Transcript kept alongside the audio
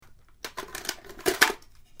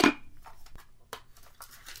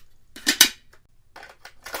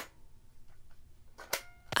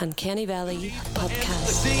Uncanny Valley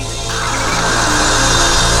podcast.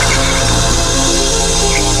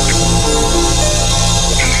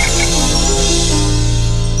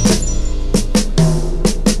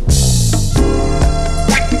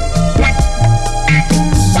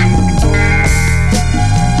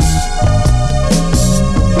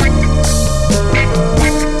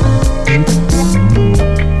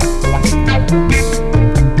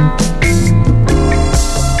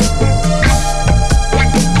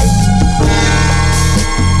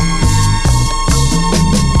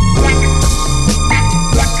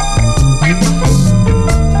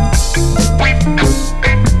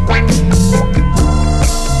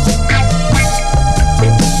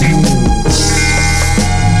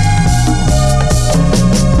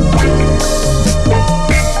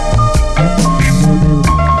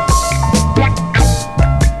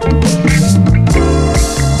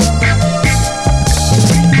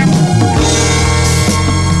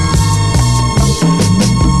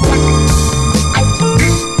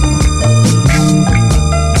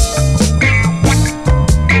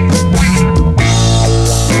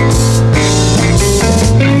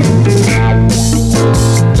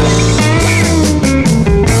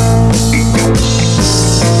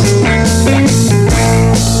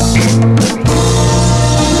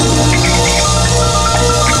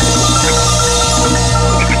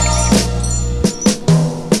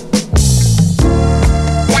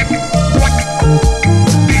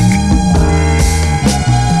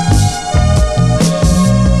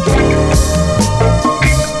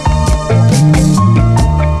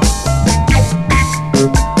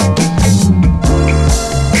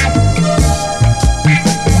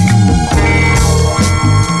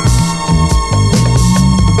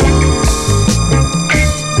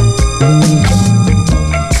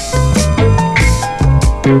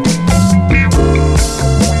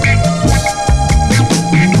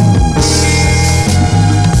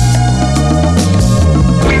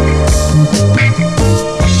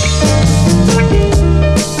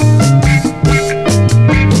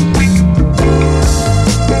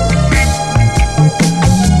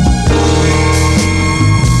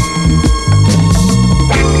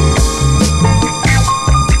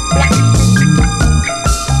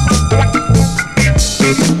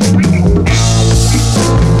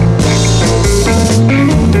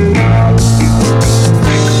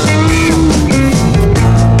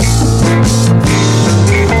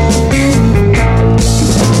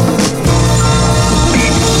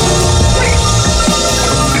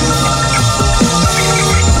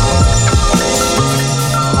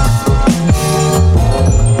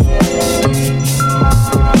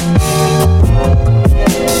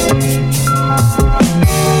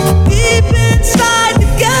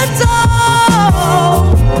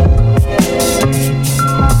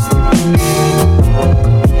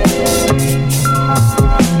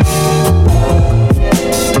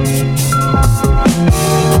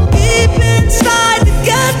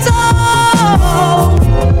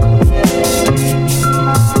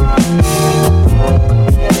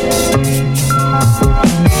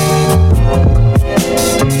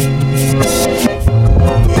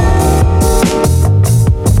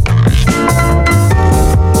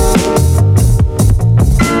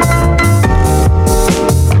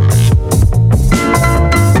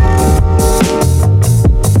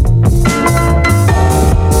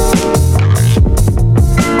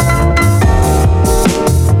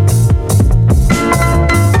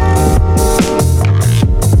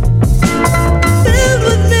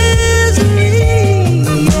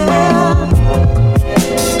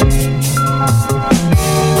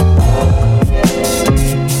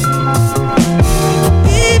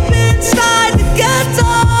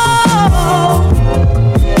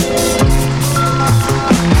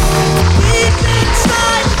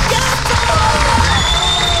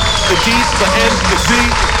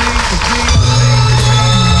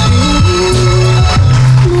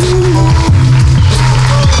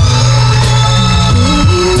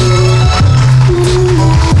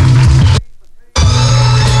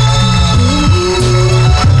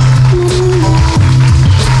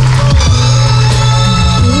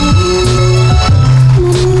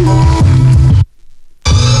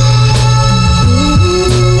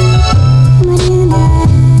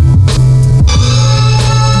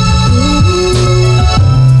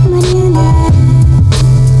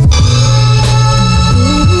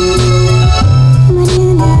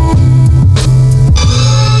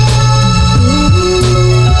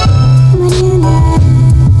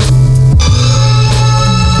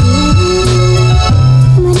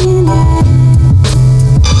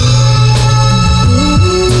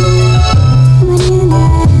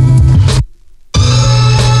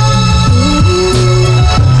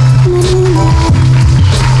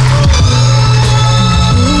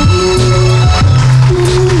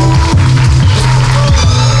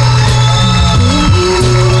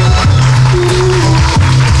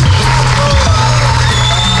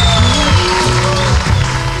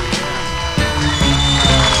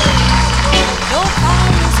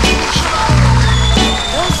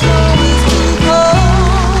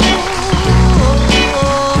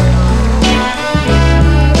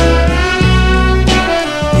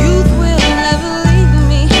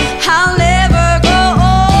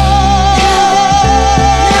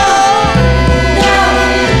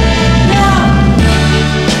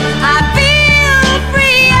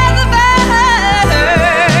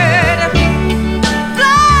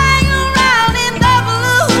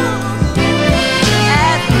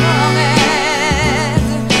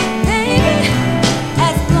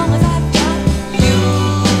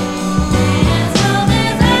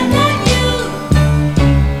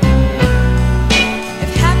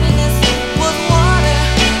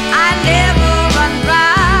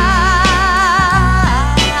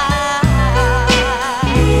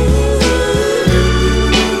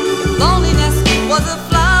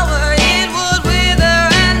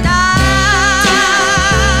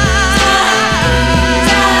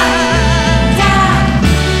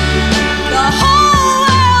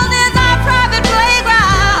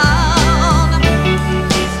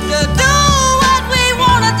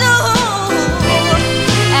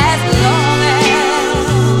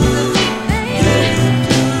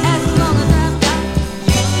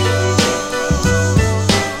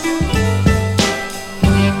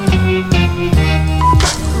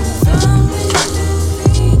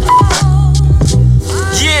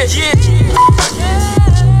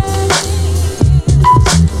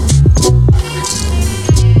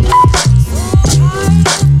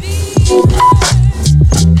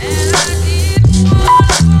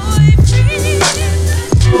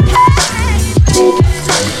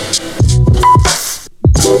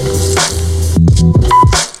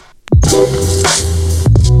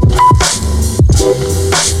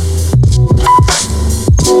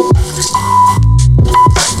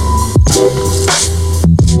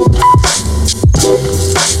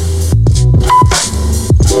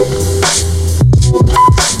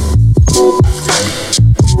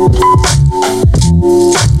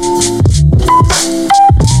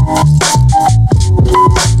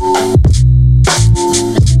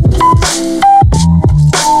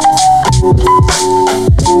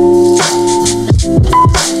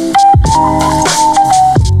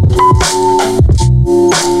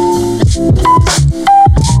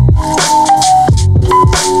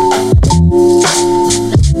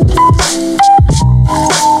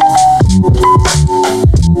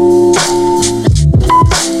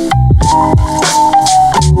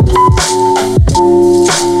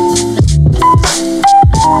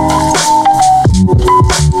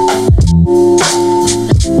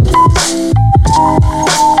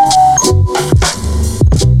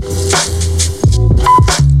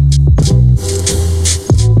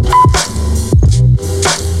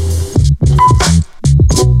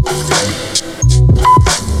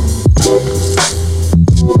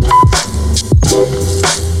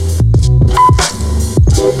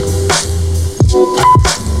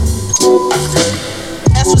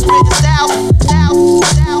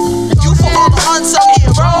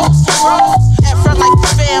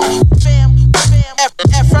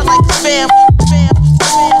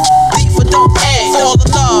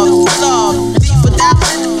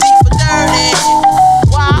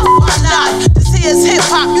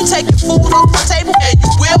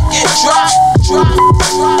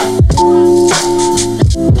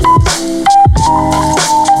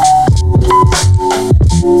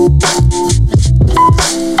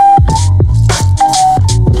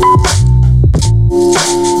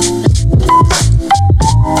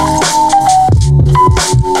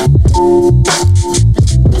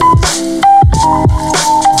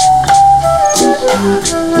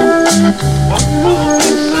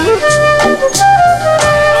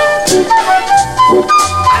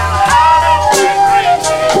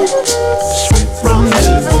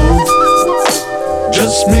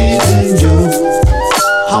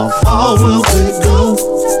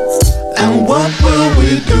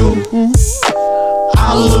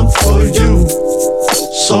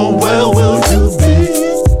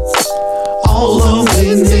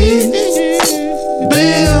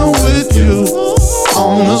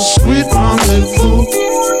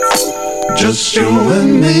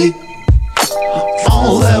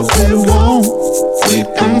 that we want, we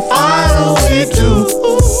can find a way to.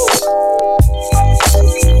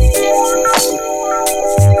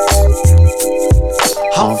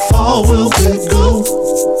 How far will we go?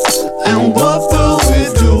 And what will we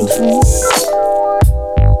do?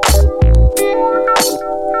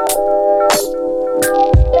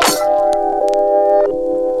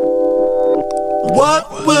 What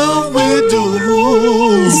will we do?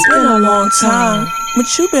 It's been a long time. What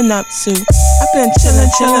you been up to? I've been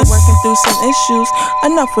chillin', working through some issues.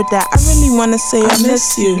 Enough with that, I really wanna say I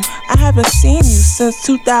miss you. I haven't seen you since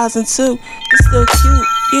 2002. You're still cute,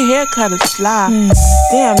 your haircut is fly.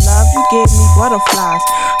 Damn love, you gave me butterflies.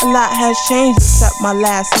 A lot has changed except my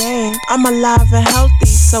last name. I'm alive and healthy,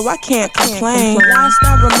 so I can't complain. Last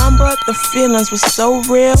I remember, the feelings were so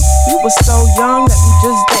real. We were so young that we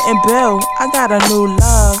just didn't build. I got a new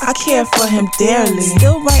love, I care for him dearly.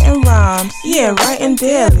 Still writing rhymes, yeah, writing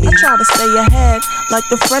daily. I try to stay ahead, like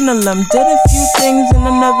the friend of them. Did a few things in the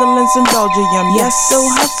Netherlands and Belgium. Yes, still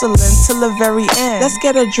hustling till the very end. Let's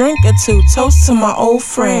get a drink or two, toast to my old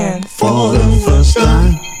friend. For the first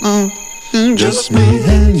time, just me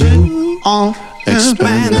and you,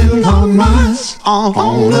 expanding our minds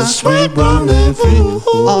on a sweet rendezvous,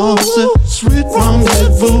 sweet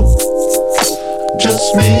rendezvous.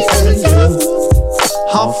 Just me and you.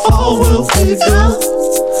 How far will we go?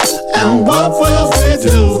 And what will we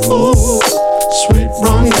do? Sweet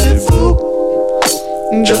rendezvous.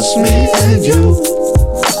 Just me and you.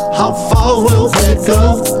 How far will we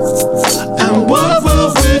go? And what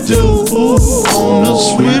will we do on a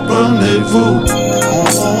sweet rendezvous?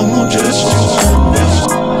 Oh, just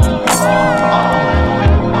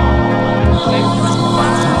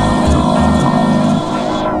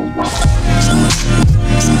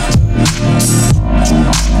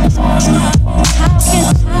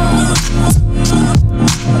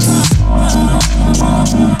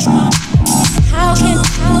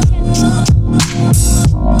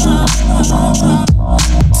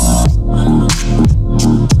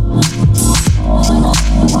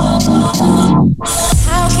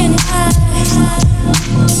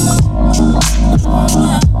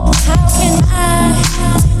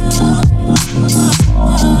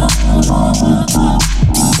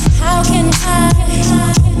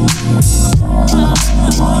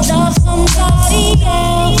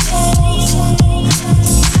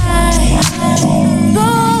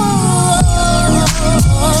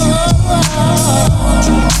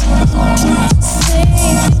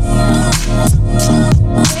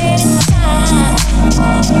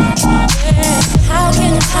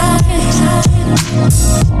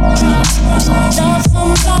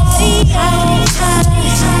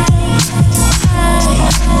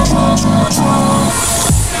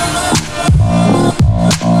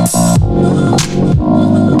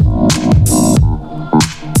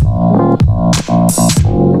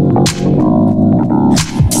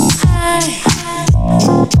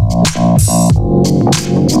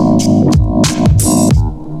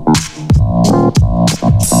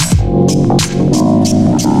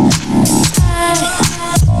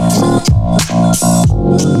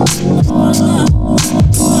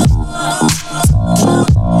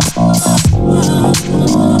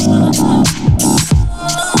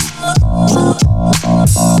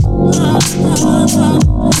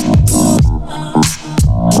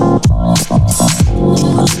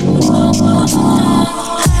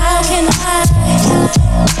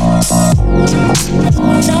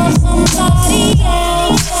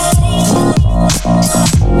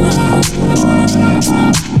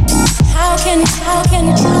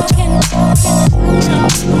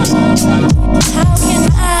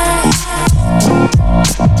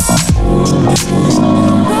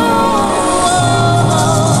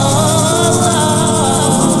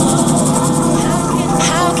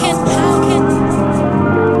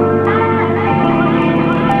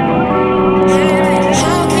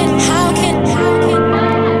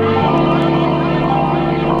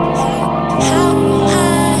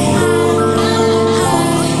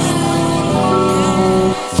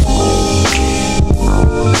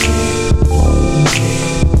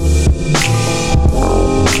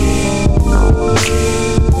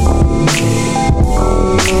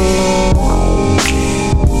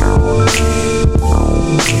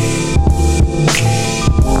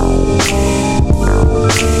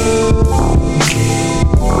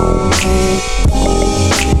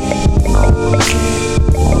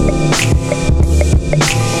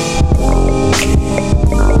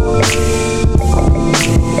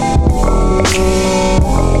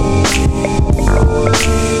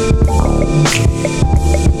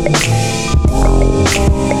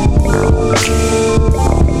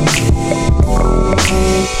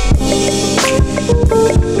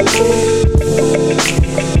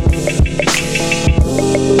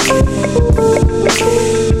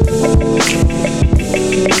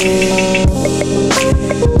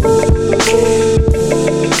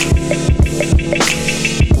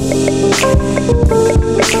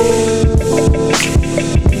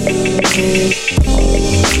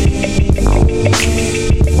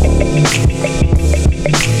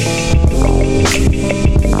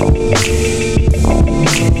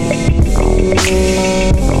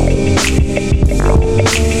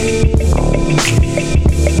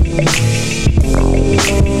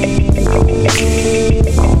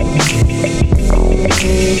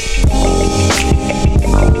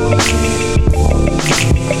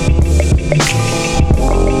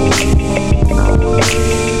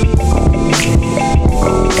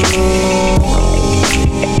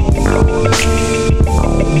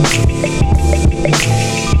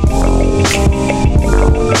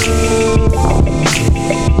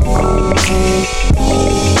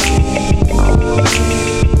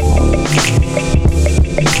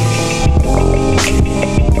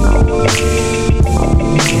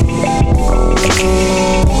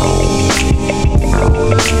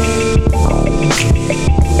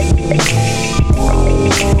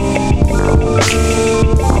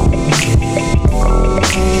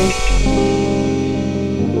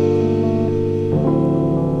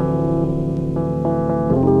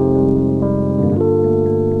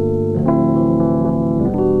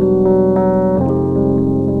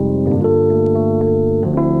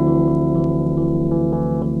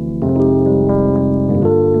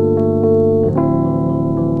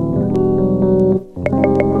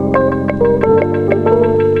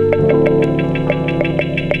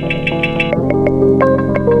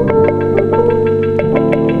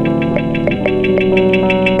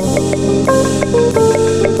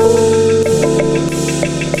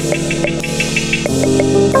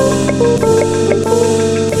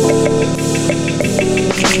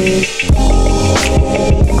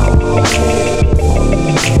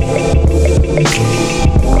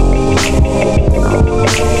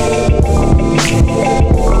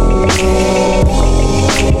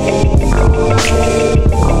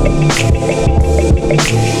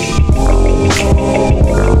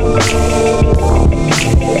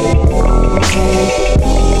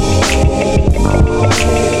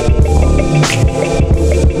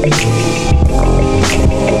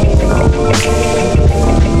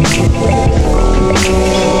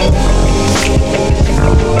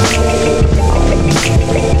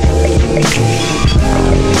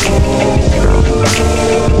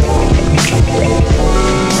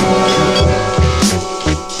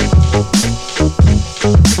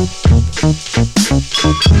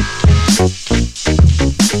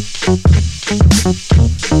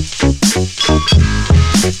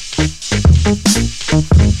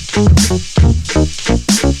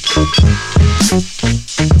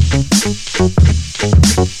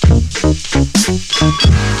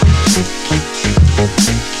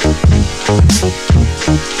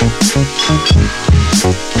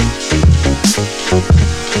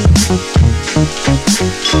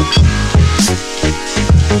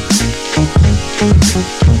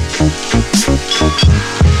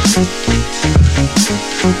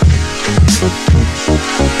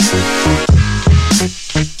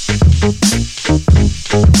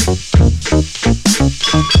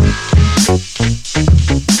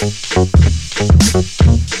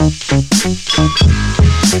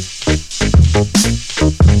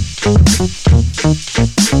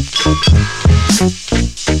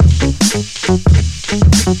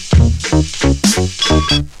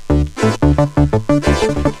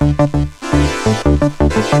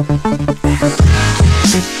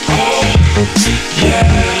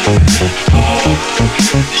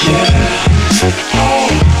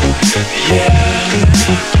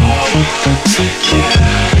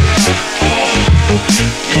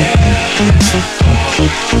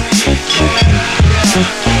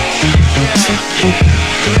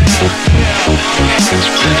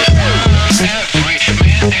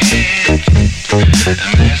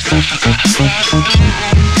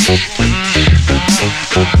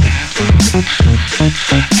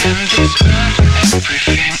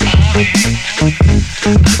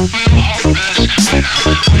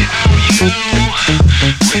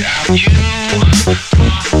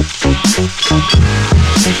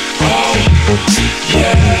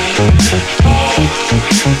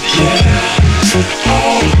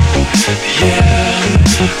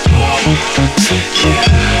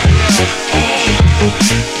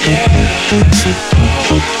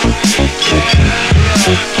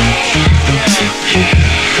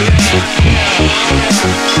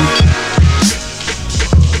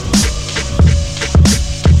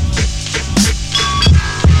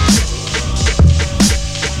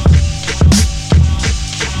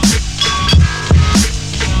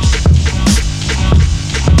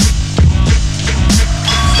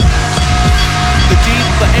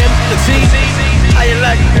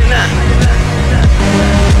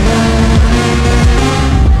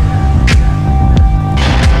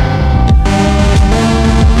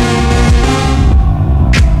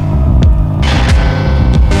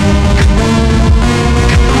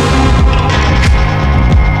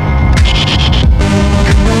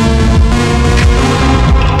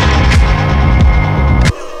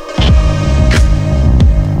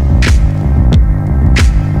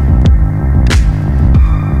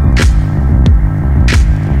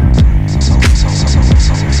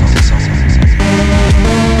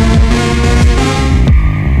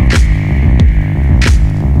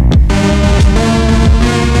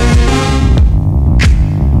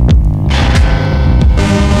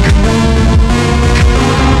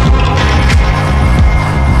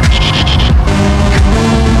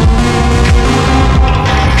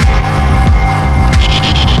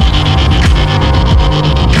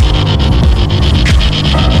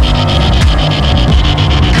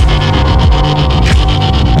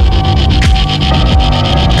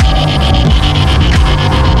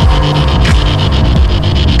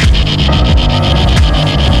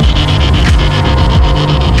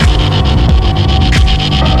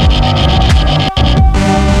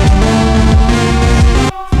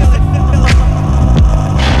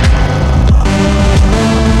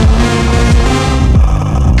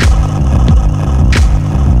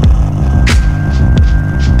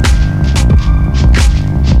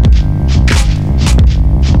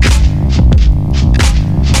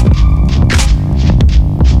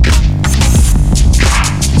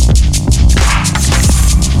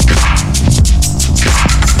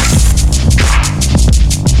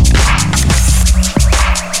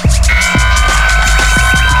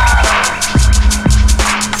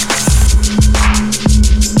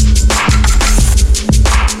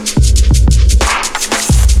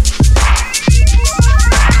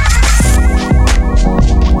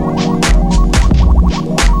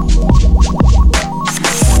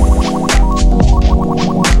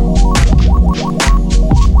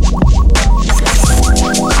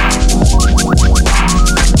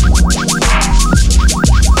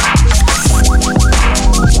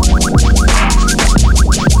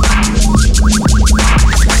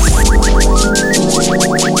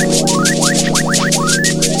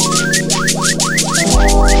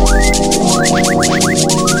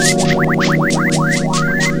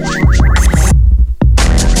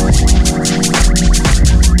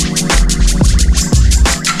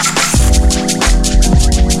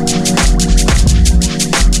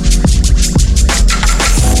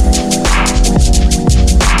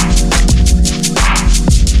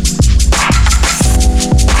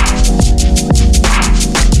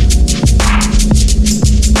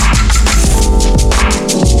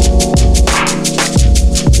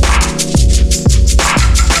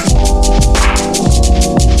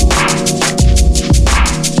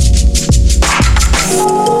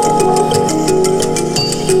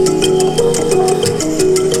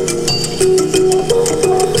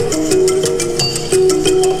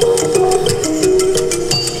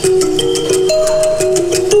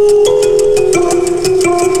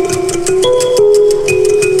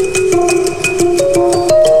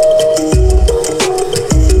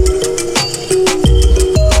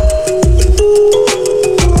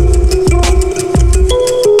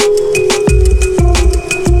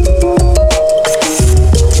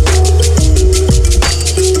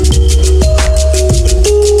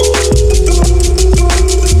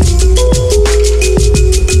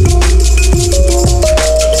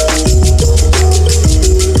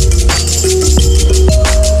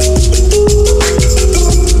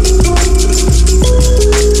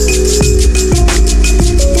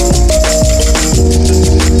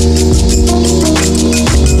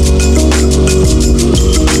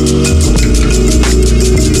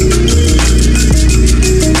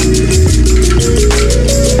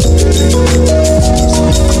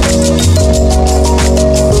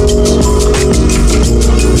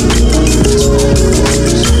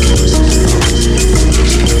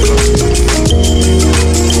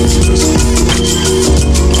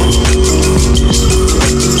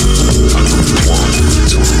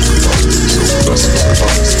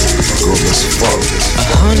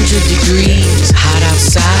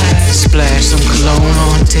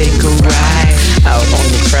take a ride. Out on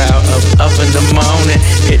the prowl, up in the morning.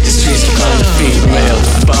 Hit the streets on the female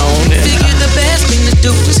boning. Figure the best thing to do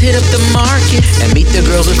is hit up the market and meet the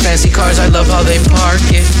girls with fancy cars. I love how they park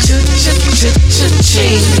it.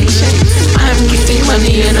 Cha-cha-cha-cha-ching. I'm getting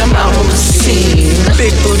money and I'm out on the scene.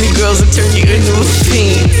 Big booty girls that turn you into a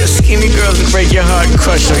fiend. Skinny girls that break your heart and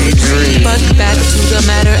crush all your dreams. But back to the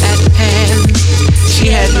matter at hand. She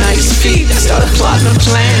had nice feet, I started plotting a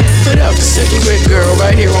plan. Put out the second grade girl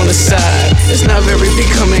right here on the side. It's not very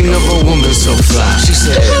becoming of a woman so fly. She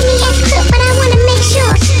said, you call me as cook, but I wanna make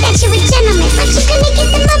sure that you're a gentleman. But you gonna get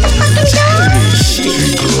the motherfucking door.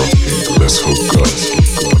 Hey girl, let's hook up.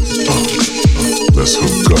 Let's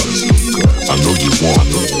hook up. I know you want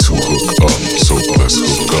to hook up, so let's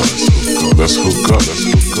hook up. Let's hook up.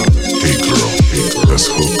 Hey girl, let's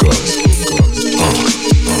hook up.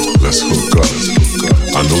 Let's hook up.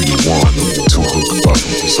 I know you want to hook up,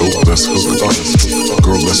 so let's hook up.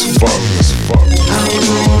 Girl, let's fuck. I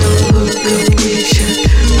wanna hook up with you.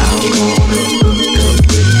 I wanna hook up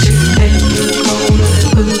with you. And you wanna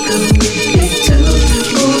hook up with me too.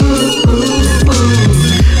 Ooh, ooh, ooh.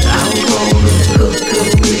 I wanna hook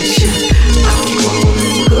up with you. I wanna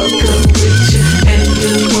hook up with you. And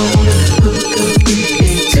you wanna hook up with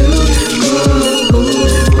me too. Ooh, ooh,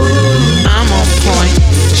 ooh. I'm on point,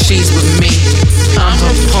 she's with me. I'm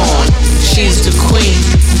her pawn, she's the queen.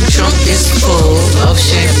 Trunk is full of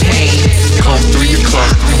champagne. Come 3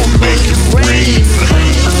 o'clock, I'ma make it rain.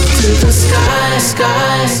 Up to the sky,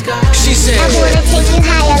 sky, sky. She said, I wanna take you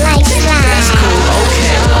higher like fly. that's cool,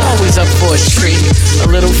 okay. I'm always up for a treat, a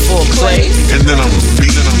little foreplay. And then I'm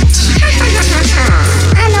beating them.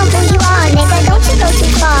 I know who you are, nigga. Don't you go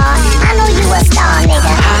too far. I know you a star, nigga.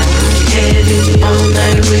 I had it all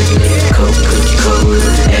night with me. Coca-Cola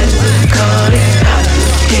and Bacardi. I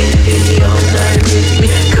had it all night with me.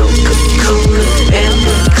 Coca-Cola and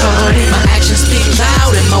Bacardi. My actions speak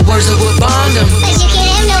loud and my words are what bond them. But you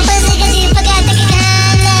can't have no pussy cause you forgot the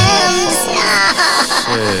condoms.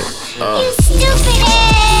 You stupid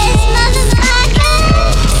ass motherfucker.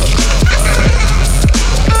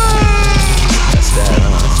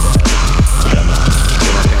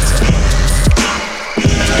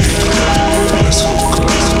 Let's hook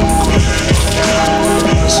up. Let's hook up.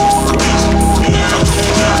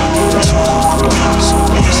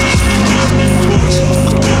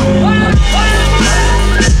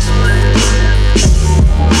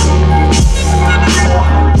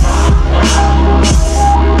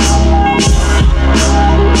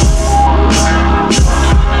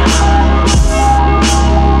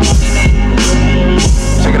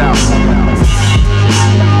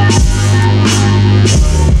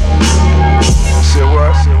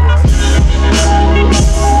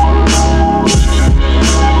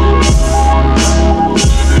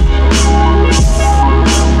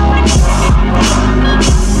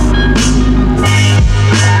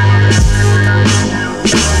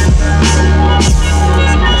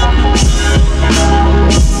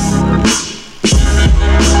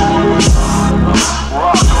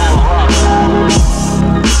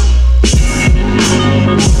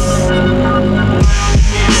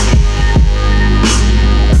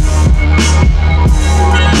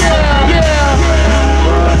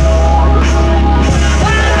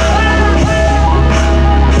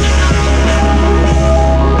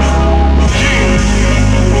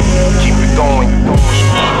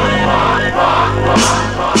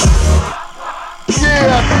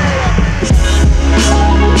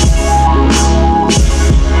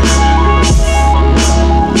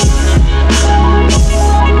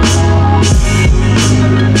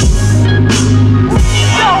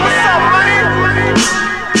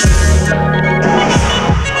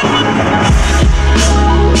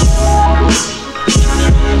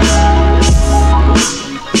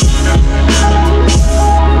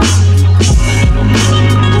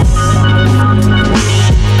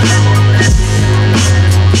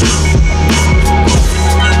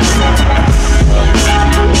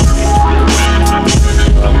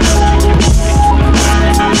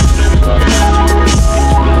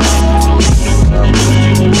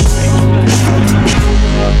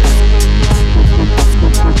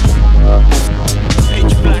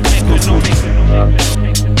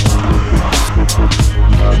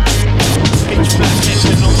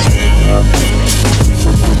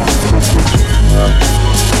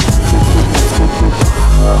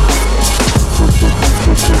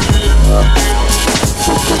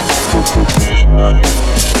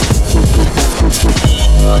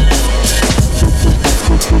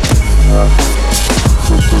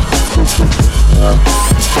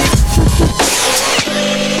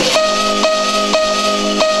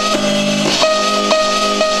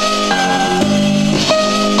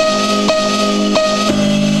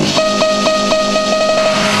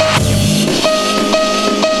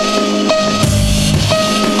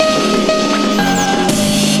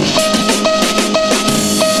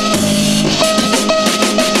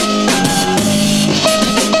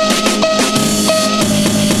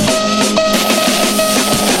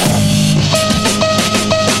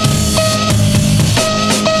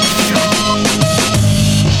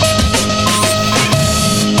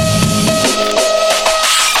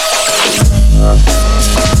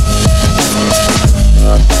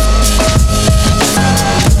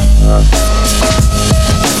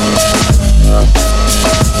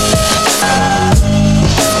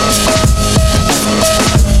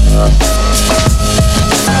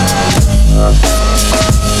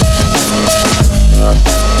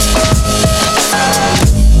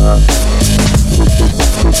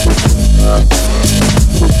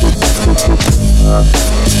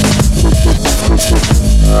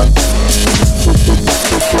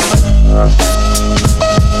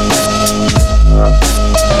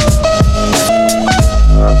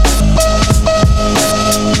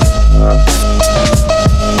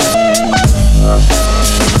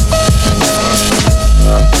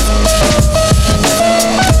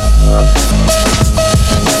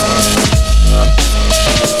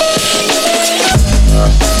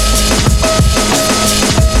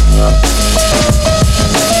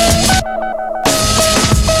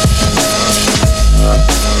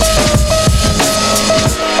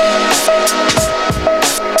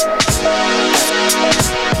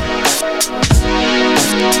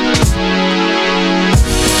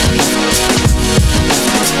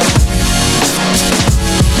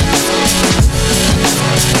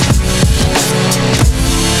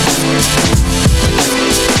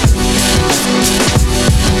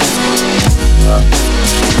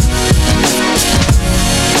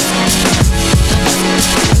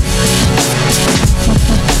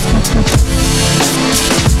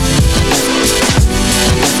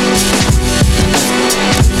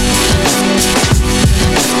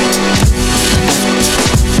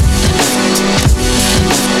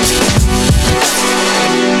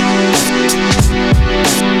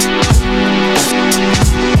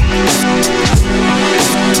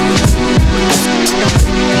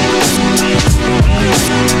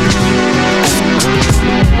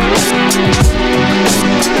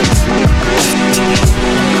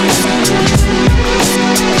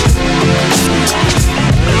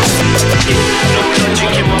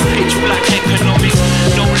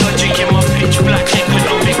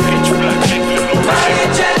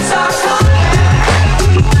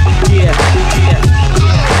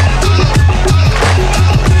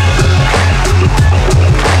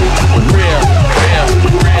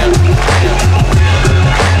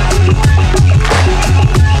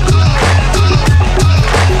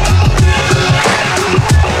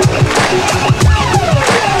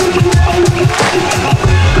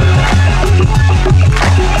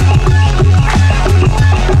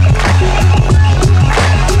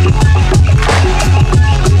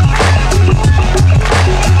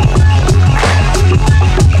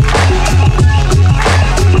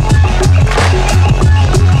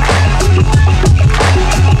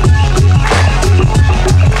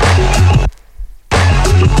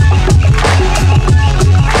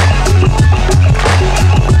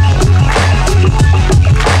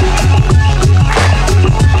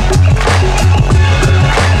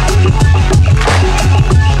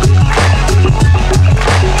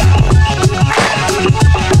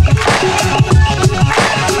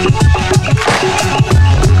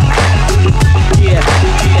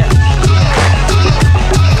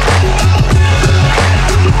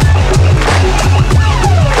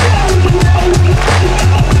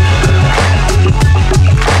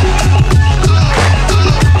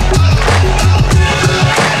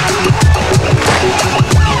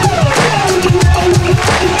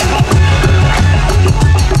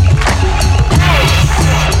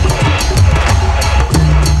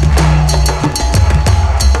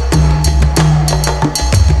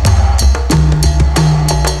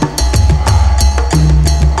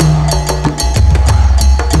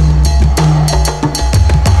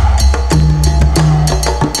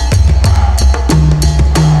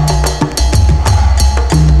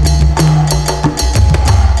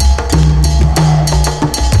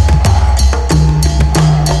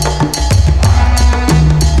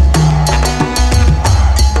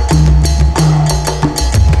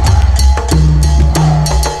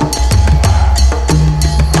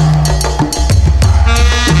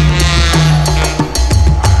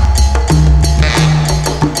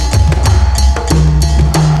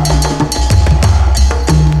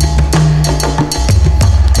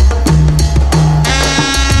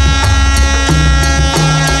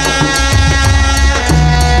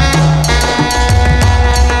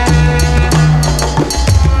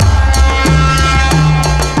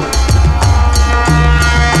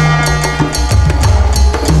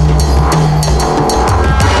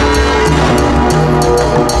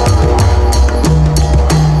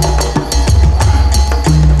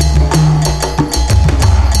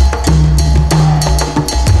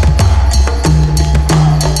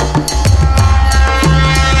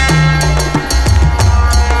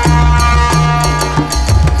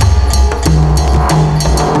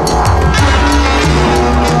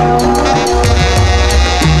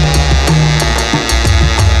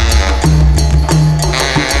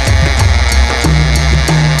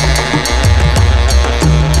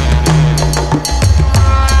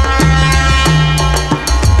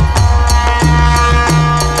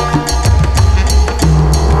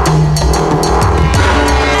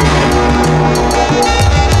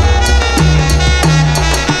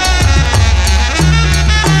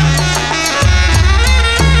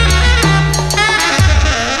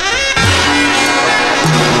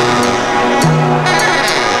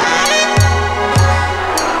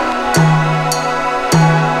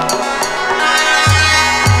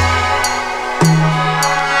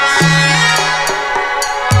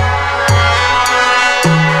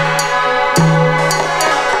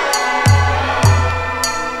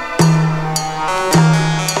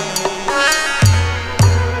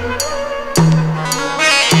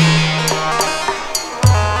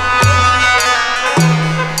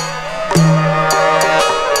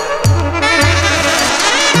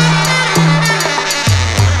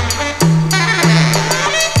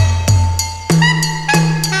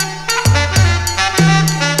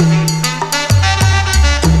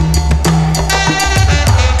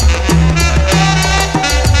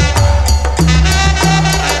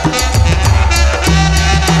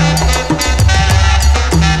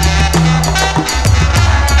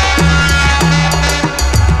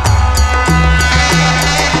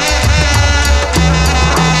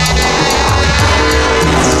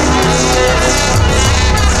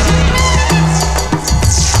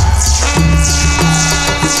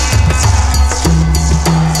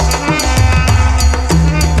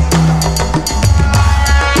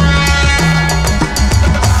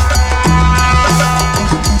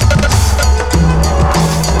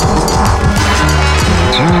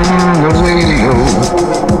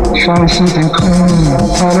 find something clean,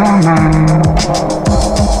 I don't mind.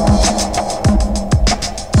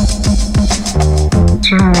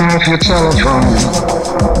 Turn off your telephone,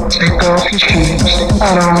 take off your shoes, I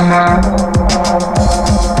don't mind.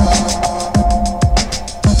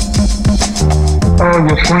 All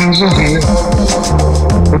your friends are here,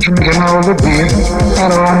 we're drinking all the beer, I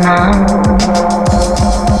don't mind.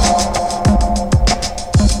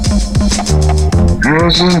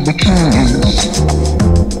 Girls in bikinis,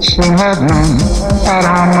 swing at me, I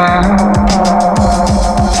don't mind.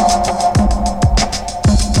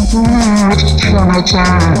 It's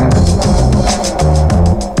summertime,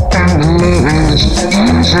 and the living is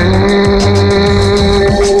easy.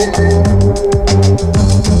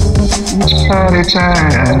 It's party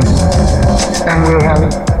time, and we're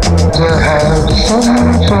having to have some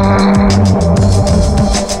fun.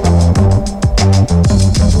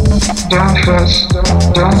 Don't fuss,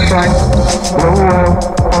 don't fight, blow out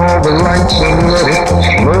all the lights and let it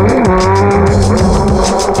flow.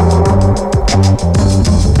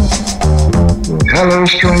 Hello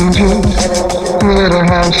stranger, here to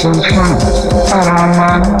have some fun, I don't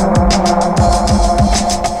mind.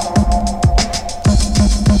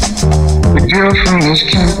 The girlfriend is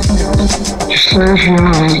cute, she says you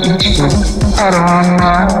only eat food, I don't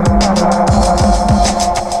mind.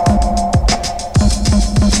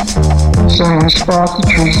 Someone spark the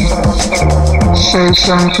tree, say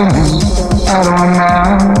something to me, I don't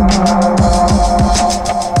mind.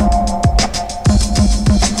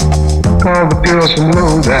 Call the girls from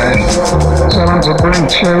Lodi, tell them to bring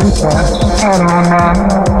cherry pie, I don't mind.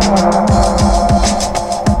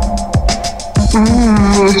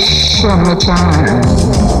 It's summertime,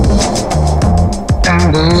 and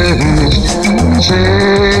the living is easy.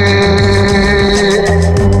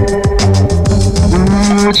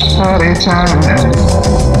 It's party time,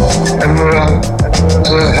 and we're out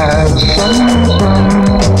to have some fun.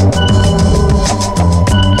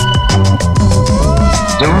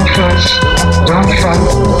 Don't fuss, don't fight,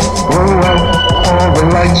 blow out all the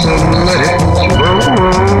lights and let it flow.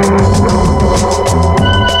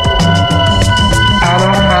 I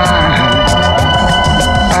don't mind,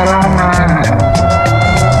 I don't mind,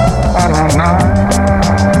 I don't mind.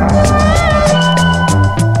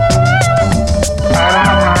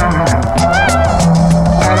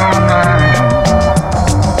 I don't mind.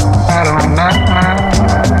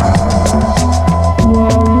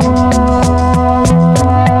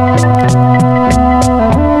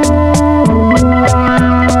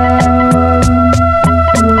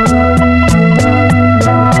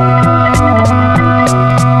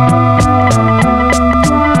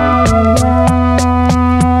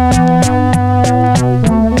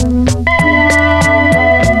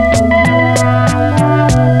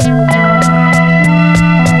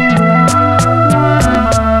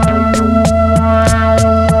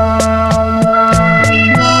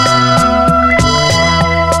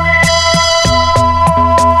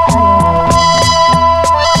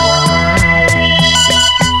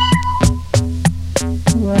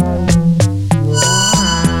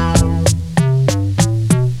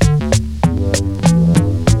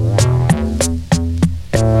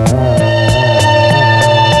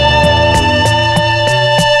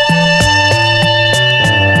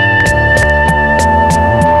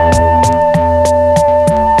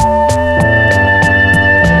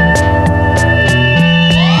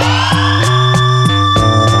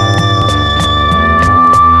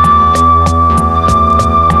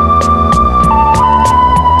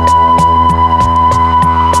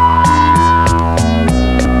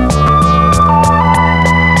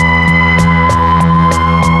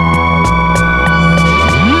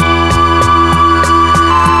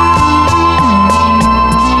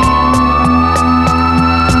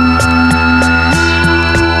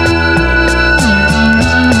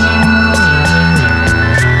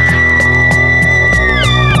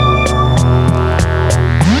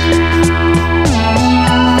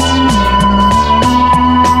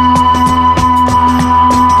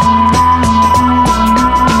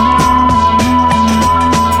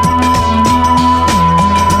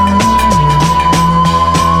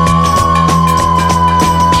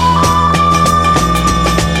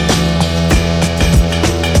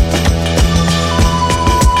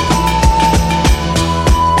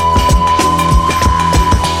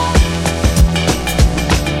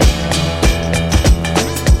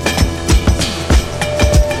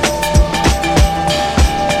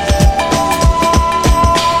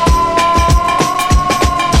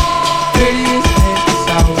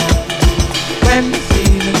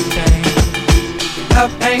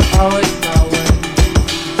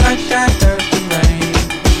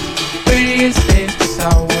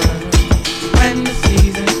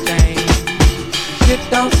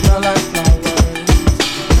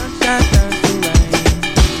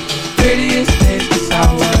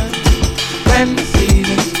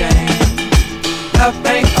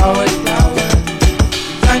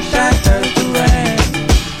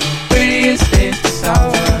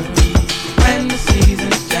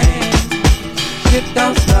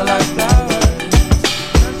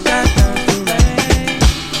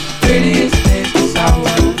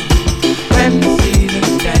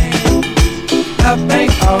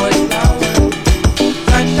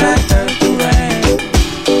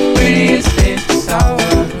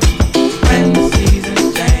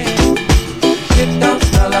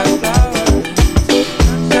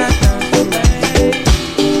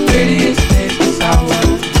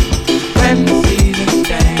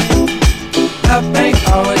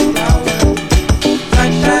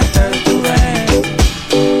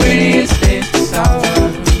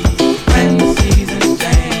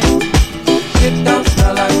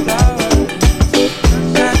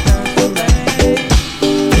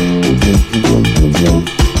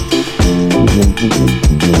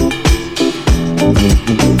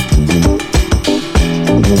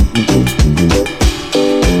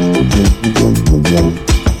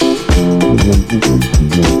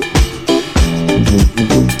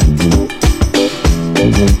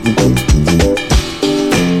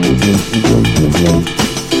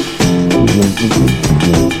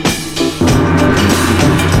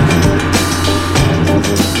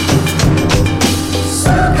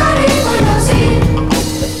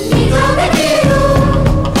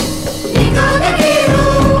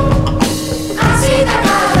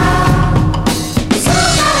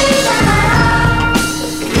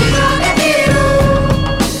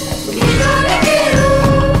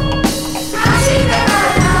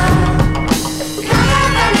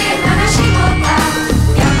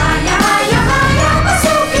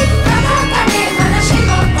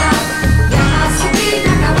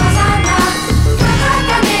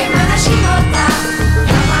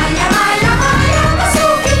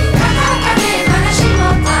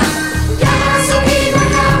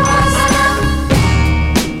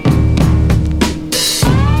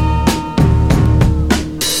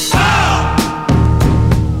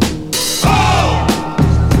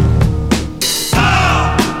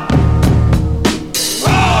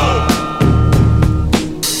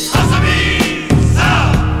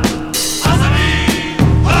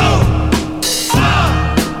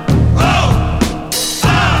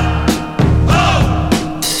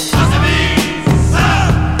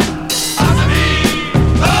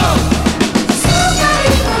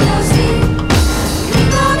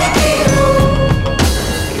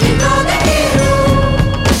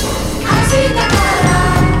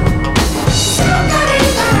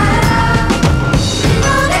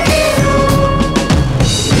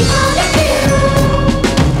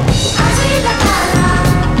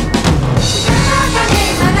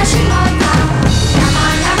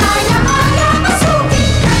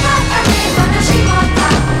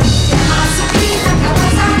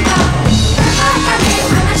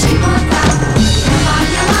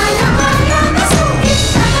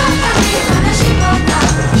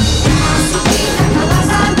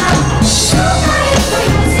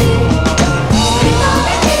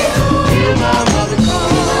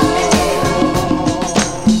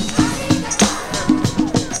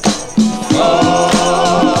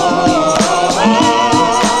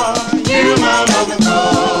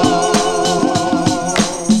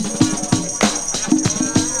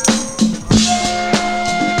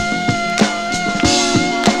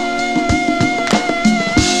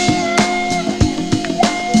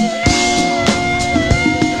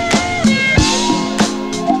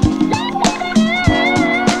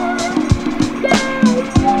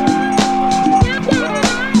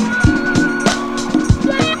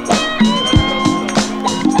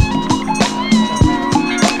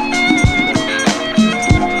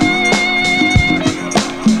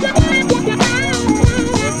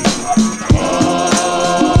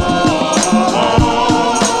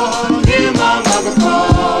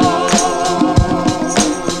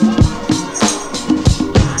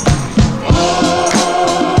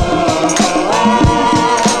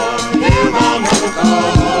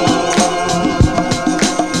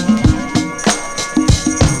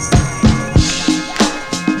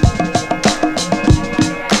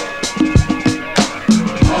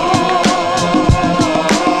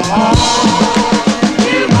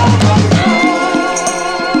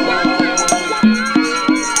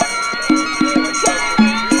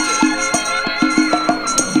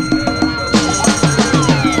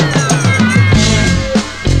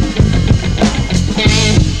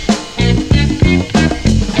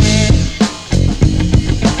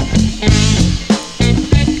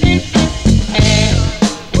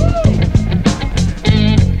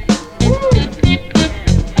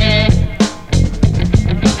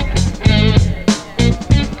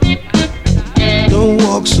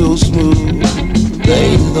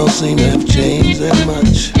 seem to have changed that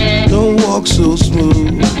much. Don't walk so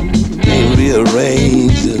smooth, ain't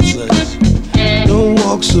rearranged and such. Don't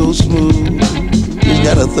walk so smooth, he's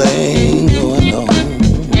got a thing going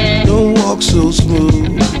on. Don't walk so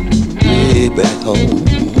smooth, way back home.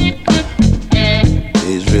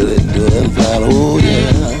 He's really doing fine, oh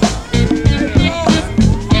yeah.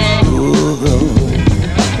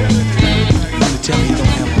 Tell me you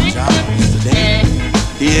don't have no job today.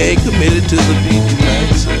 He ain't committed to the beat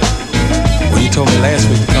tonight, sir. Well, you told me last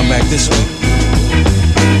week to come back this week.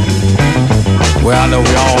 Well, I know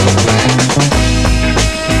we all look black.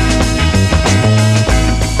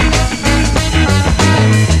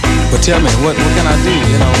 But tell me, what can I do,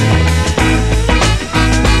 you know?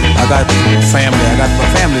 I got family, I got my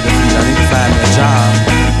family to feed. I need to find me a job.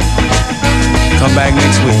 Come back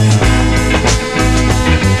next week.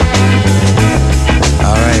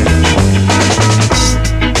 All right.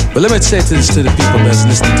 But let me say this to the people that's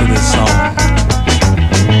listening to this song.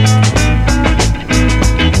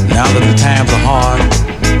 Now that the times are hard,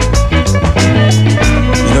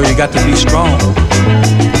 you know you got to be strong.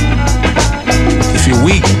 If you're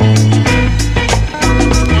weak,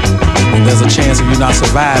 then there's a chance of you not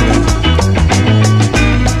surviving.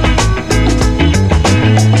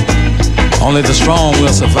 Only the strong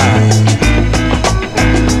will survive.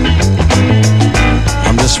 I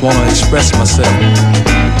just want to express myself and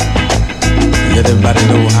let everybody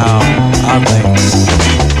know how I think.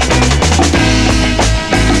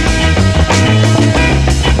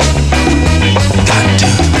 Got to.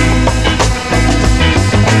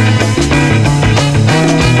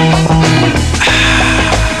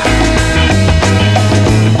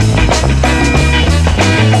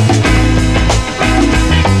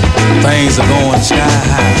 Things are going sky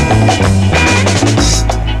high.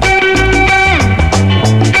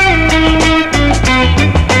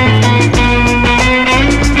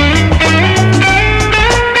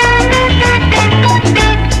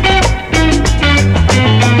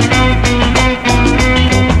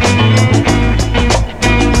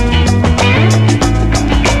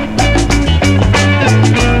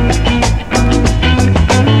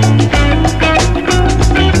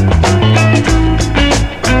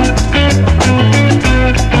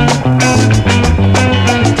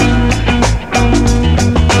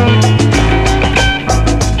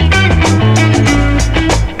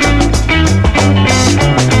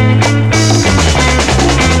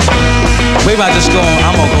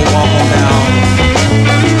 I'm gonna go walk on down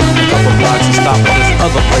a couple blocks and stop at this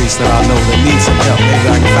other place that I know that needs some help. Maybe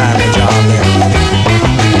I can find a job there.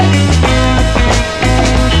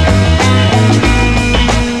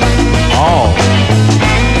 Oh,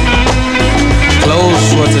 closed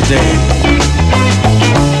for today.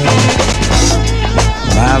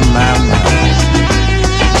 My.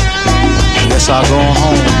 Guess I'll go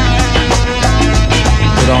home.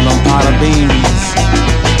 Put on them pot of beans.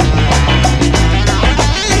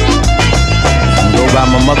 By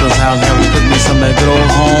my mother's house and have her cook me some of that good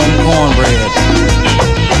old home cornbread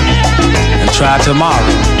and try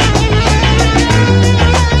tomorrow.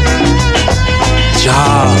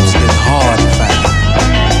 Jobs get hard to find.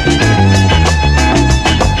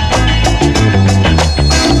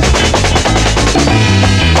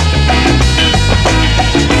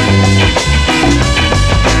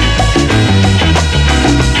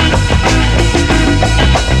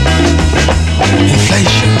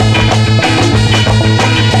 Inflation.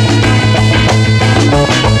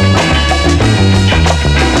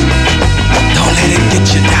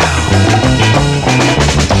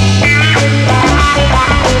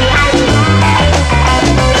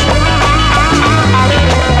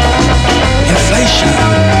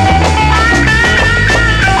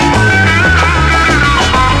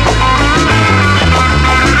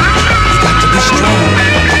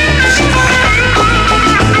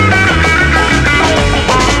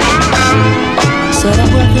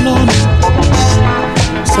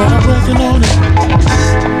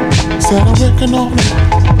 Said I'm working on it.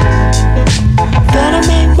 Gotta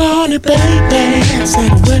make money, baby.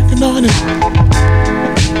 Said I'm working on it.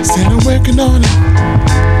 Said I'm working on it.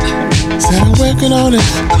 Said I'm working on it.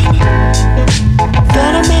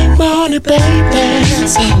 Gotta make money, baby.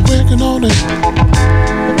 Said I'm working on it.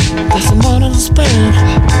 Got some money to spend.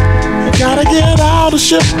 Gotta get out of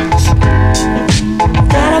ship.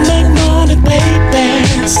 Gotta make money,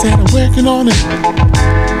 baby. Said I'm working on it.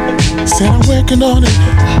 Said I'm working on it.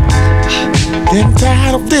 Getting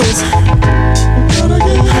tired of this. I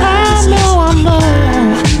know.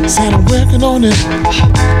 Said I'm working on it.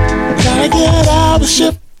 Gotta get out of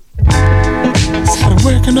ship. Said I'm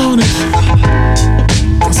working on it.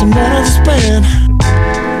 Got some money to spend.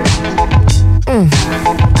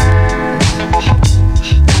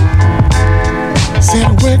 Said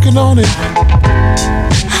I'm working on it.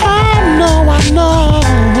 I know.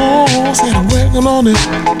 Said I'm working on it.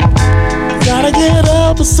 Gotta get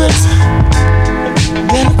up at 6.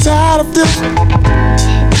 Getting tired of this.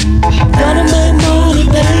 Gotta make money,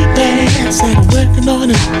 baby. Said I'm working on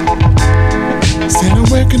it. Said I'm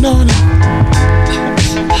working on it.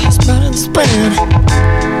 It's money to spend.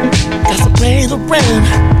 Got to pay the rent.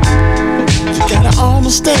 You gotta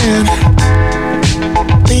understand.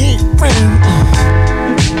 Be a friend.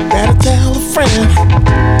 Gotta tell a friend.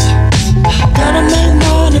 Gotta make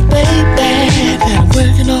money, baby. I'm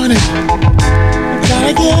working on it.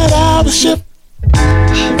 Gotta get out of ship.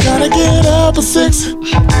 Gotta get up at 6.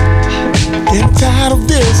 Getting tired of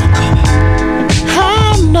this.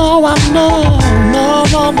 I know. No.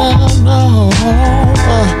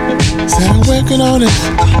 Said I'm working on it.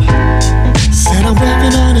 Said I'm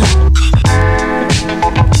working on it.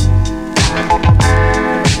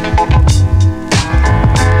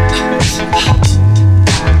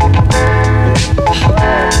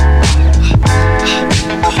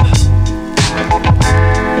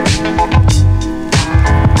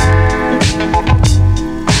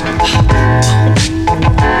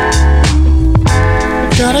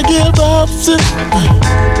 Gotta give up,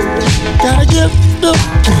 gotta give up.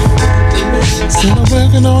 Said I'm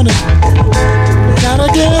working on it. Gotta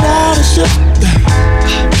get out of shit.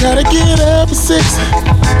 Gotta get up at 6.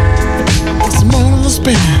 Get some money to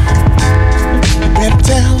spend. You better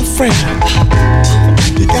tell a friend.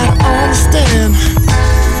 You gotta understand.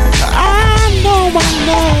 I know.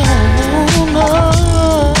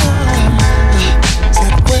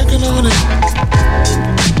 Said I'm working on it.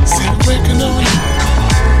 Said I'm working on it.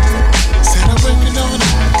 Said I'm working on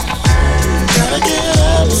it. Gotta get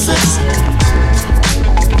up at 6.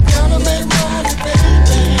 Gotta make money, baby.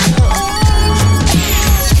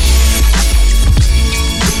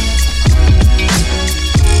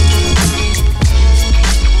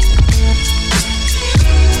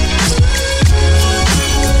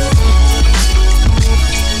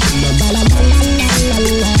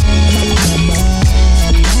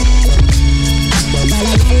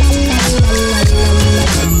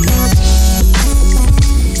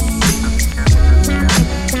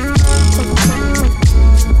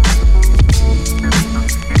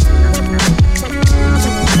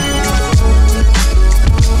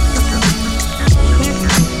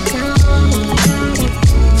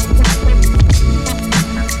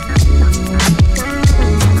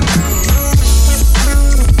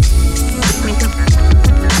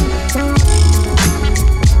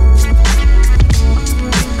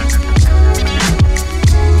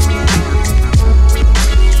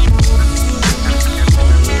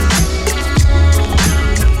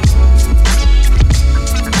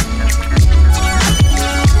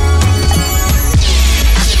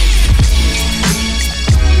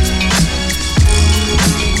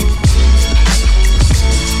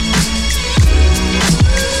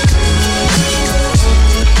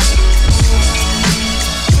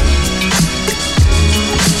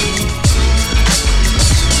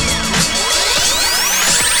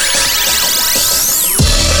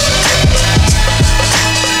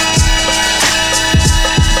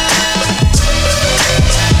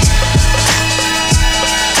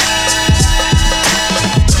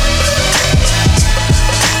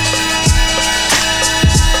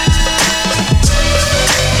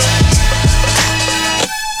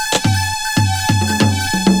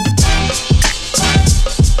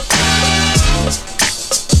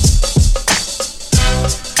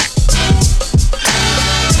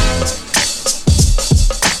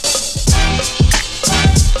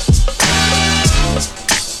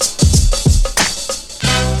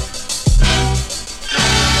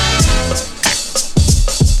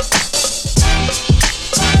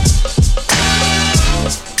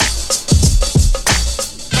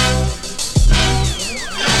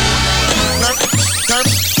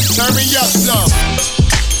 Turn me up some.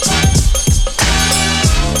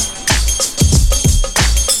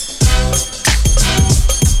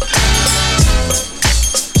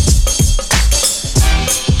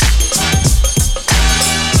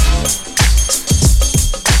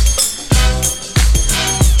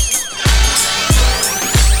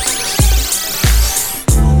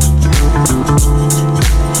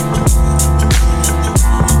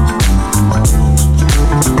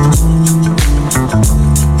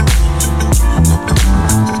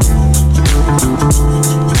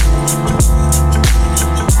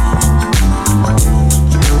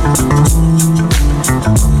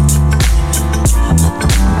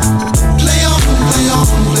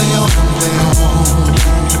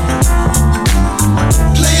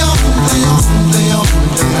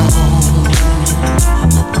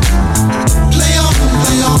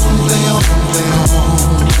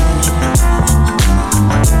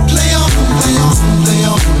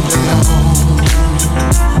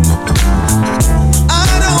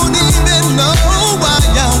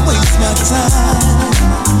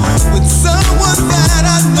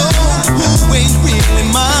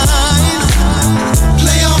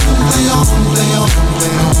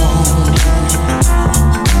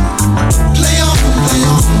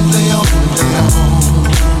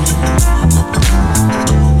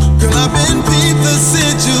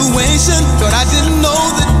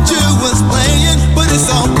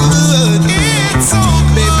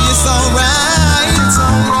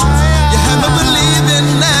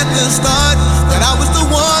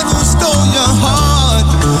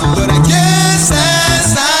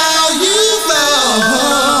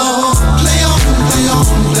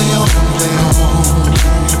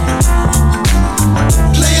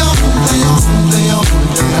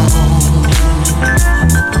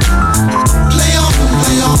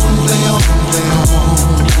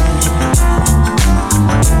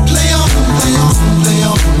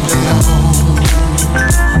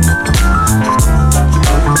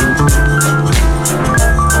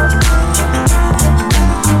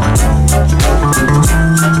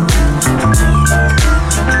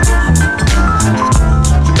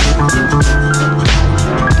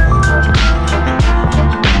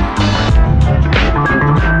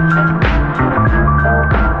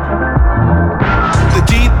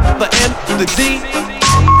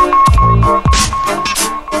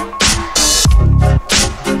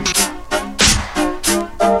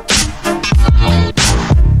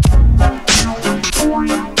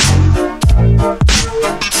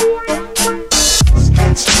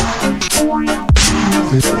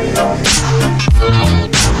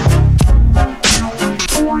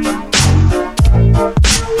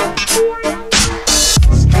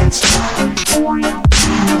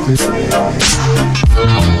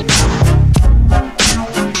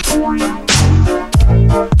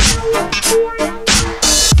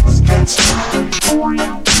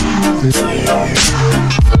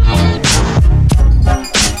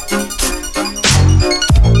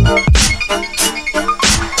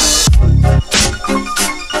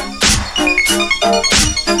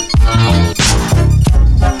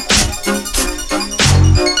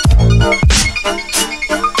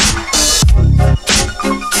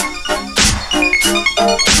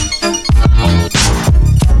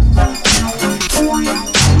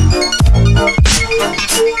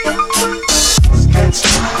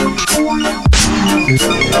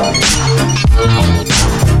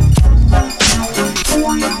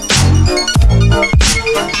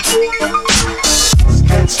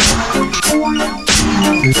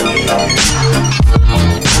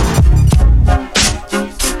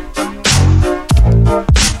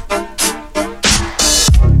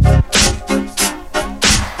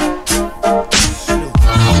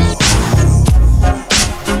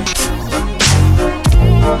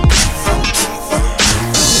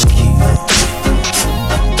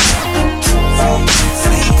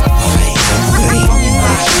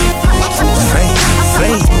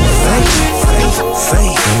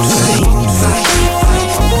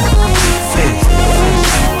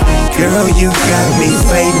 Girl, you got me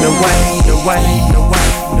fading away.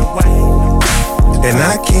 And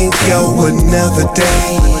I can't go another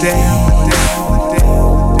day.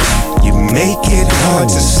 You make it hard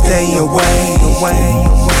to stay away.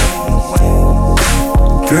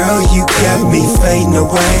 Girl, you got me fading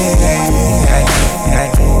away.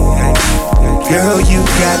 Girl, you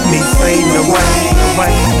got me fading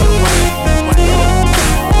away.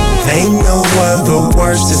 Ain't no other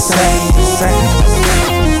words to say.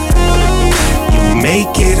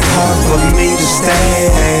 Make it hard for me to stay.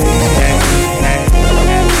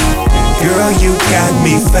 Girl, you got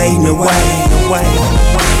me fading away.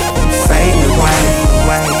 Fading away.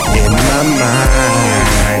 In my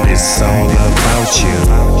mind, it's all about you.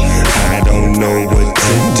 I don't know what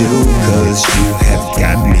to do, 'cause you have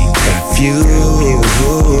got me confused.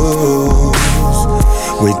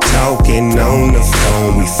 We're talking on the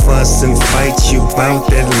phone, we fuss and fight you about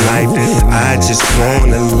that life. I just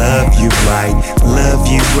wanna love you right.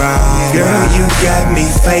 Girl, you got me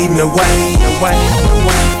fading away.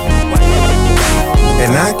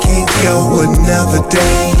 And I can't go another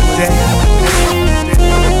day.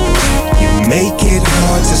 You make it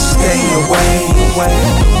hard to stay away.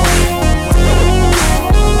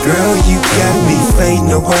 Girl, you got me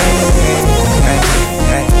fading away.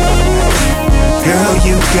 Girl,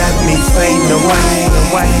 you got me fading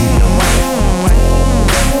away.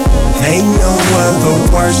 Ain't no other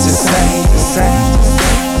words to say.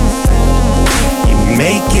 You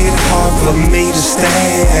make it hard for me to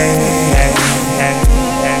stay.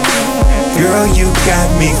 Girl, you got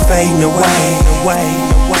me fading away.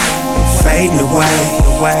 Fading away.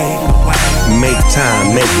 Make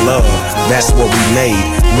time, make love, that's what we made.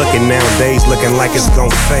 Looking nowadays, looking like it's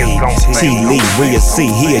gon' fade. T. Lee, we'll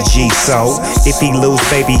see, he a G, so if he lose,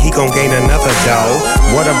 baby, he gon' gain another dough.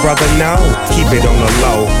 What a brother know, keep it on the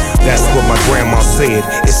low. That's what my grandma said,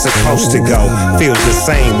 it's supposed to go. Feels the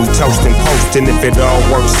same, we toast and post, and if it all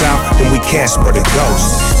works out, then we cash for the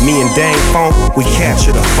ghost. Me and Dang Funk, we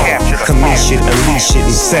capture the funk. Commission, unleash it,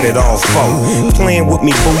 and set it all full. Playing with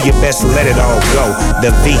me, boo, you best let it all go.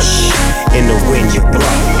 The Vish, in the wind you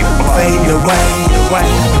blow. Fading away.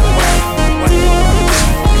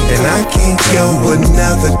 And I can't go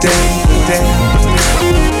another day.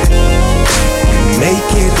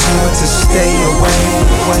 Make it hard to stay away.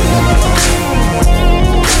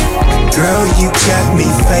 Girl, you got me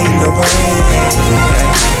fading away.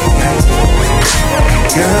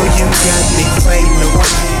 Girl, you got me fading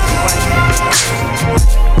away.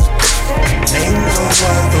 Ain't no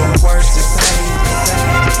other words to say.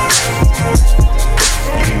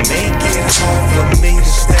 You make it hard for me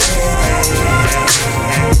to stay.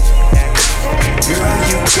 Girl,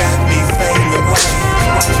 you got me fading away.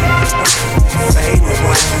 Fading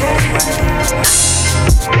away.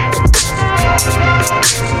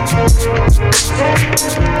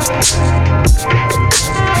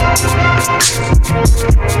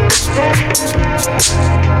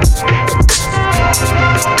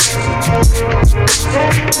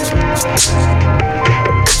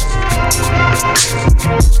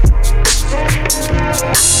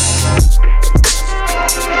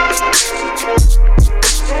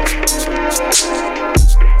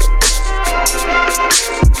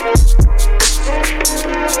 We'll be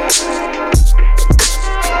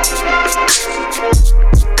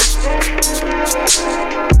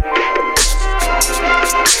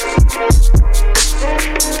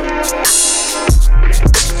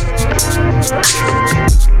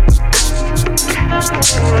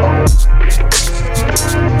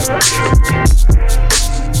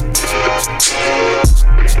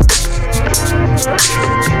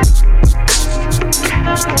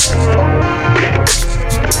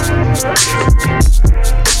right back.